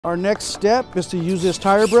Our next step is to use this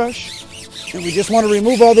tire brush, and we just want to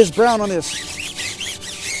remove all this brown on this.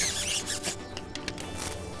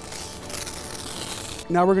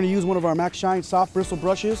 Now we're going to use one of our Maxshine soft bristle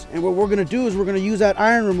brushes, and what we're going to do is we're going to use that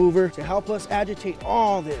iron remover to help us agitate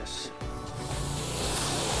all this.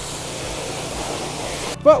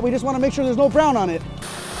 But we just want to make sure there's no brown on it.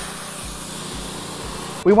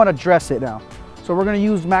 We want to dress it now. So we're going to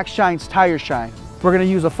use Maxshine's Tire Shine. We're going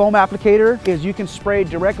to use a foam applicator because you can spray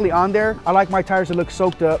directly on there. I like my tires to look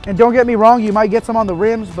soaked up. And don't get me wrong, you might get some on the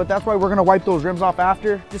rims, but that's why we're going to wipe those rims off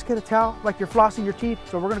after. Just get a towel like you're flossing your teeth.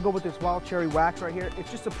 So we're going to go with this wild cherry wax right here.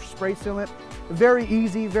 It's just a spray sealant. Very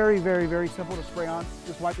easy, very simple to spray on.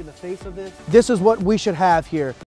 Just wiping the face of this. This is what we should have here.